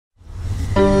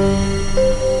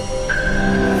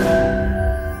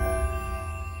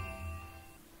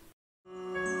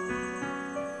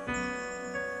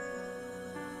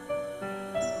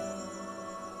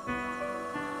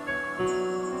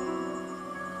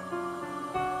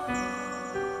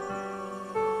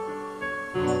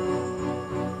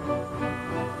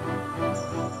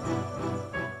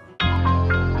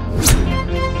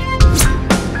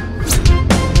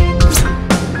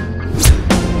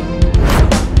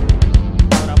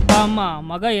ಅಮ್ಮ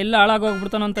ಮಗ ಎಲ್ಲ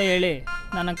ಹಾಳಾಗೋಗ್ಬಿಡ್ತಾನೋ ಅಂತ ಹೇಳಿ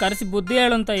ನನ್ನ ಕರೆಸಿ ಬುದ್ಧಿ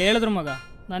ಹೇಳು ಅಂತ ಹೇಳಿದ್ರು ಮಗ.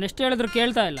 ನಾನು ಎಷ್ಟು ಹೇಳಿದ್ರು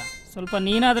ಕೇಳ್ತಾ ಇಲ್ಲ. ಸ್ವಲ್ಪ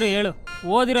ನೀನಾದರೂ ಹೇಳು.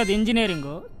 ಓದಿರೋದು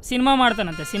ಇಂಜಿನಿಯರಿಂಗು, ಸಿನಿಮಾ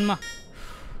ಮಾಡ್ತಾನಂತೆ ಸಿನಿಮಾ.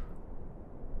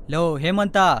 ಲೋ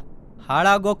ಹೇಮಂತ,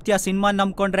 ಹಾಳಾಗೋಗ್ತೀಯ ಸಿನಿಮಾ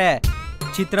ನಂಬ್ಕೊಂಡ್ರೆ.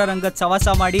 ಚಿತ್ರರಂಗದ ಸವಾಸ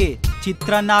ಮಾಡಿ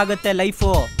ಚಿತ್ರಾನ್ನ ಆಗುತ್ತೆ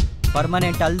ಲೈಫು.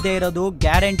 ಪರ್ಮನೆಂಟ್ ಅಲ್ಲದೆ ಇರೋದು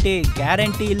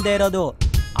ಗ್ಯಾರಂಟಿ ಇಲ್ಲದೆ ಇರೋದು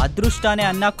ಅದೃಷ್ಟನೇ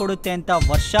ಅನ್ನ ಕೊಡುತ್ತೆ ಅಂತ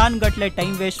ವರ್ಷಾನ್ಗಟ್ಲೆ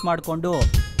ಟೈಮ್ ವೇಸ್ಟ್ ಮಾಡಿಕೊಂಡು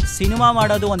ಸಿನಿಮಾ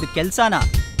ಮಾಡೋದು ಒಂದು ಕೆಲಸನ,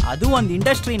 ಅದು ಒಂದು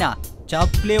ಇಂಡಸ್ಟ್ರಿನ.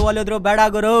 ಚಪ್ಪಲಿ ಒಲಿದ್ರು ಬೇಡ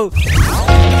ಗುರು.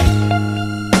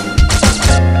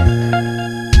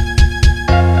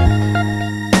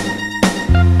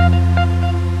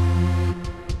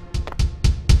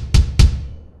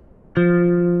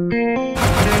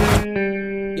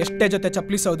 ಎಷ್ಟೇ ಜೊತೆ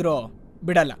ಚಪ್ಪಲಿ ಸೋದ್ರು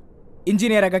ಬಿಡಲ್ಲ.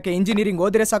 ಇಂಜಿನಿಯರ್ ಆಗಕ್ಕೆ ಇಂಜಿನಿಯರಿಂಗ್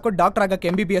ಓದಿದ್ರೆ ಸಾಕು, ಡಾಕ್ಟರ್ ಆಗಕ್ಕೆ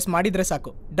MBBS ಮಾಡಿದ್ರೆ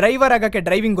ಸಾಕು, ಡ್ರೈವರ್ ಆಗಕ್ಕೆ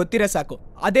ಡ್ರೈವಿಂಗ್ ಗೊತ್ತಿದ್ರೆ ಸಾಕು.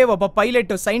 ಅದೇ ಒಬ್ಬ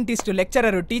pilot, scientist,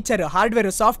 lecturer, teacher, hardware,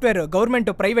 software, government,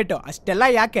 private ಅಷ್ಟೆಲ್ಲ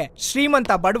ಯಾಕೆ? ಶ್ರೀಮಂತ,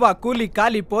 ಬಡವ, ಕೂಲಿ,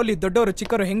 ಖಾಲಿ, ಪೋಲಿ, ದೊಡ್ಡವರು,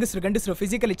 ಚಿಕ್ಕವರು, ಹೆಂಗಸರು, ಗಂಡಸರು,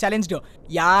 ಫಿಸಿಕಲಿ ಚಾಲೆಂಜ್ಡ್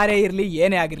ಯಾರೇ ಇರ್ಲಿ,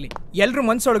 ಏನೇ ಆಗಿರ್ಲಿ, ಎಲ್ರು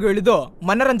ಮನ್ಸೊಳಗೂ ಇಳಿದು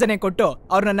ಮನರಂಜನೆ ಕೊಟ್ಟು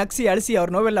ಅವ್ರನ್ನ ನಗ್ಸಿ ಅಳಿಸಿ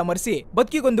ಅವ್ರ ನೋವೆಲ್ಲ ಮರೆಸಿ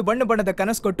ಬದುಕಿಗೊಂದು ಬಣ್ಣ ಬಣ್ಣದ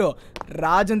ಕನಸು ಕೊಟ್ಟು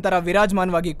ರಾಜನ್ ತರ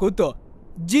ವಿರಾಜಮಾನವಾಗಿ ಕೂತು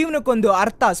ಜೀವನಕ್ಕೊಂದು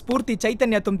ಅರ್ಥ, ಸ್ಫೂರ್ತಿ,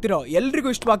 ಚೈತನ್ಯ ತುಂಬ್ತಿರೋ, ಎಲ್ರಿಗೂ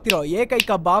ಇಷ್ಟವಾಗ್ತಿರೋ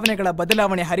ಏಕೈಕ ಭಾವನೆಗಳ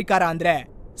ಬದಲಾವಣೆ ಹರಿಕಾರ ಅಂದ್ರೆ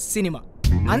ಸಿನಿಮಾ.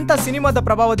 ಅಂತ ಸಿನಿಮಾದ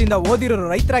ಪ್ರಭಾವದಿಂದ ಓದಿರೋರು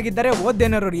ರೈತರಾಗಿದ್ದಾರೆ,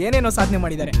 ಓದ್ದೇನೋರು ಏನೇನೋ ಸಾಧನೆ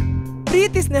ಮಾಡಿದ್ದಾರೆ.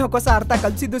 ಪ್ರೀತಿ ಸ್ನೇಹಕ್ಕೋಸ ಅರ್ಥ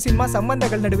ಕಲ್ಸಿದ್ದು ಸಿನಿಮಾ,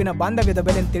 ಸಂಬಂಧಗಳ ನಡುವಿನ ಬಾಂಧವ್ಯದ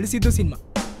ಬೆಲೆ ತಿಳಿಸಿದ್ದು ಸಿನಿಮಾ.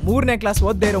 3ನೇ ಕ್ಲಾಸ್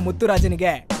ಓದ್ದೇ ಇರೋ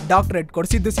ಮುತ್ತುರಾಜನಿಗೆ ಡಾಕ್ಟರೇಟ್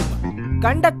ಕೊಡಿಸಿದ್ದು ಸಿನಿಮಾ.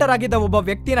 ಕಂಡಕ್ಟರ್ ಆಗಿದ್ದ ಒಬ್ಬ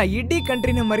ವ್ಯಕ್ತಿನ ಇಡೀ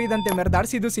ಕಂಟ್ರಿನ ಮರಿದಂತೆ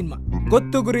ಮೆರೆದಾಡಿಸಿದ್ದು ಸಿನಿಮಾ.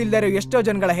 ಗೊತ್ತು ಗುರು ಇಲ್ಲದೆ ಎಷ್ಟೋ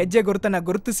ಜನಗಳ ಹೆಜ್ಜೆ ಗುರುತನ್ನ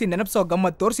ಗುರುತಿಸಿ ನೆನಪಿಸೋ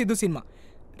ಗಮ್ಮತ್ ತೋರಿಸಿದ್ದು ಸಿನಿಮಾ.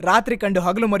 ರಾತ್ರಿ ಕಂಡು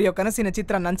ಹಗಲು ಮರೆಯೋ ಕನಸಿನ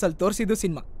ಚಿತ್ರ ನನ್ಸಲ್ ತೋರಿಸಿದ್ದು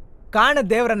ಸಿನಿಮಾ. ಕಾಣ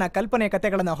ದೇವರನ್ನ, ಕಲ್ಪನೆ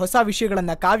ಕಥೆಗಳನ್ನ, ಹೊಸ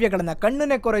ವಿಷಯಗಳನ್ನ, ಕಾವ್ಯಗಳನ್ನ,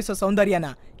 ಕಣ್ಣನ್ನೇ ಕೊರೈಸೋ ಸೌಂದರ್ಯನ,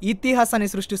 ಇತಿಹಾಸನೇ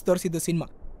ಸೃಷ್ಟಿಸಿ ತೋರಿಸಿದ್ದು ಸಿನಿಮಾ.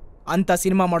 ಅಂತ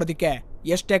ಸಿನಿಮಾ ಮಾಡೋದಕ್ಕೆ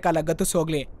ಎಷ್ಟೇ ಕಾಲ ಗತಿಸ್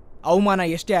ಹೋಗ್ಲಿ, ಅವಮಾನ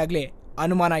ಎಷ್ಟೇ ಆಗ್ಲಿ,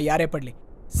 ಅನುಮಾನ ಯಾರೇ ಪಡ್ಲಿ,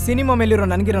 ಸಿನಿಮಾ ಮೇಲಿರೋ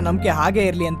ನನ್ಗಿರೋ ನಂಬಿಕೆ ಹಾಗೇ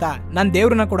ಇರ್ಲಿ ಅಂತ ನಾನ್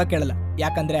ದೇವ್ರನ್ನ ಕೂಡ ಕೇಳಲ್ಲ.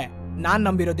 ಯಾಕಂದ್ರೆ ನಾನ್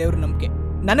ನಂಬಿರೋ ದೇವ್ರ ನಂಬಿಕೆ,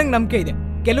 ನನಗ್ ನಂಬಿಕೆ ಇದೆ.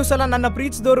 ಕೆಲವು ಸಲ ನನ್ನ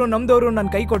ಪ್ರೀತಿಸಿದವರು ನಮ್ದವರು ನನ್ನ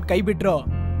ಕೈ ಕೊಟ್ಟು ಕೈ ಬಿಟ್ರು,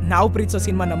 ನಾವು ಪ್ರೀತಿಸೋ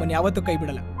ಸಿನಿಮಾ ನಮ್ಮನ್ನ ಯಾವತ್ತೂ ಕೈ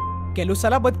ಬಿಡಲ್ಲ. ಕೆಲವು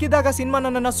ಸಲ ಬದುಕಿದಾಗ ಸಿನಿಮಾ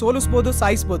ನನ್ನನ್ನ ಸೋಲಿಸ್ಬೋದು,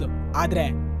 ಸಾಯಿಸ್ಬೋದು, ಆದ್ರೆ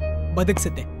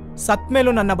ಬದುಕ್ಸುತ್ತೆ. ಸತ್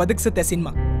ಮೇಲೂ ನನ್ನ ಬದುಕ್ಸುತ್ತೆ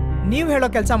ಸಿನಿಮಾ. ನೀವ್ ಹೇಳೋ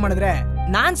ಕೆಲಸ ಮಾಡಿದ್ರೆ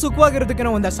ನಾನ್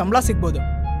ಸುಖವಾಗಿರೋದಕ್ಕೇನೋ ಒಂದಷ್ಟು ಸಂಬಳ ಸಿಗ್ಬೋದು,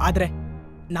 ಆದ್ರೆ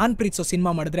ನಾನ್ ಪ್ರೀತಿಸೋ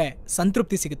ಸಿನಿಮಾ ಮಾಡಿದ್ರೆ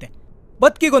ಸಂತೃಪ್ತಿ ಸಿಗುತ್ತೆ,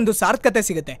 ಬದುಕಿಗೊಂದು ಸಾರ್ಥಕತೆ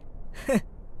ಸಿಗುತ್ತೆ.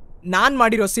 ನಾನ್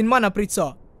ಮಾಡಿರೋ ಸಿನಿಮಾನ ಪ್ರೀತಿಸೋ,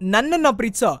 ನನ್ನನ್ನ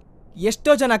ಪ್ರೀತಿಸೋ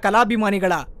ಎಷ್ಟೋ ಜನ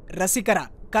ಕಲಾಭಿಮಾನಿಗಳ,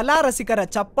 ಕಲಾ ರಸಿಕರ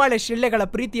ಚಪ್ಪಾಳೆ ಶಿಳ್ಳೆಗಳ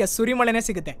ಪ್ರೀತಿಯ ಸುರಿಮಳೆನೇ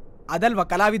ಸಿಗುತ್ತೆ. ಅದಲ್ವಾ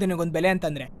ಕಲಾವಿದನಿಗೊಂದು ಬೆಲೆ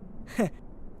ಅಂತಂದ್ರೆ.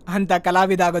 ಅಂತ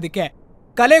ಕಲಾವಿದ ಆಗೋದಕ್ಕೆ,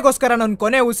 ಕಲೆಗೋಸ್ಕರ ನನ್ನ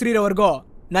ಕೊನೆ ಉಸಿರಿರೋವರೆಗೂ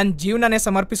ನನ್ನ ಜೀವನನೇ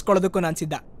ಸಮರ್ಪಿಸ್ಕೊಳ್ಳೋದಕ್ಕೂ ನಾನು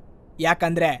ಸಿದ್ಧ.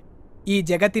 ಯಾಕಂದ್ರೆ ಈ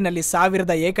ಜಗತ್ತಿನಲ್ಲಿ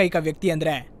ಸಾವಿರದ ಏಕೈಕ ವ್ಯಕ್ತಿ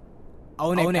ಅಂದ್ರೆ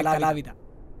ಅವನೇ ಕಲಾವಿದ.